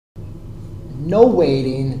no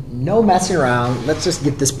waiting, no messing around. Let's just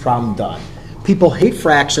get this problem done. People hate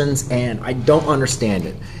fractions, and I don't understand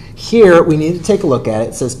it. Here, we need to take a look at it.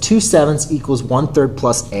 It says 2/7 equals 1/3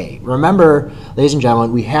 plus a. Remember, ladies and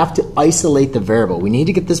gentlemen, we have to isolate the variable. We need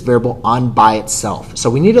to get this variable on by itself. So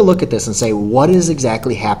we need to look at this and say, what is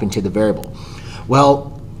exactly happening to the variable?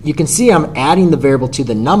 Well, you can see I'm adding the variable to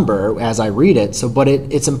the number as I read it, but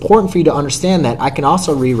it's important for you to understand that I can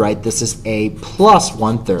also rewrite this as a plus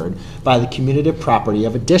 1/3 by the commutative property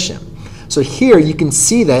of addition. So here you can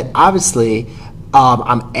see that obviously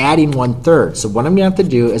I'm adding 1/3. So what I'm going to have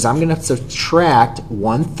to do is I'm going to subtract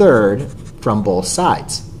 1/3 from both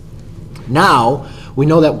sides. Now we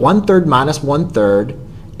know that 1/3 minus 1/3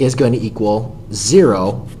 is going to equal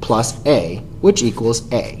 0 plus a, which equals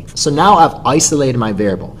a. So now I've isolated my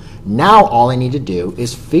variable. Now all I need to do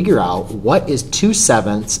is figure out what is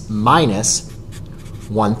 2/7 minus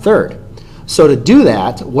 1/3. So to do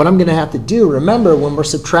that, what I'm going to have to do, remember when we're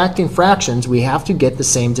subtracting fractions, we have to get the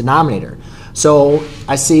same denominator. So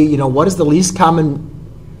I see, what is the least common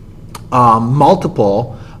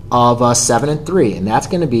multiple of 7 and 3? And that's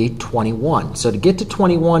going to be 21. So to get to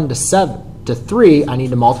 21 to 3, I need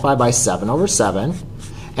to multiply by 7 over 7.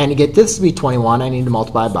 And to get this to be 21, I need to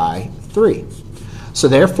multiply by 3. So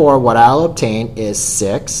therefore, what I'll obtain is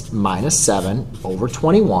 6 minus 7 over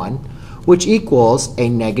 21, which equals a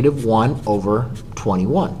negative 1 over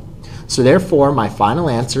 21. So therefore, my final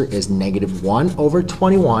answer is negative 1 over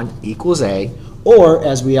 21 equals a, or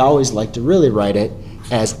as we always like to really write it,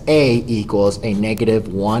 as a equals a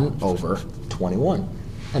negative 1 over 21.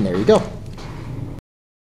 And there you go.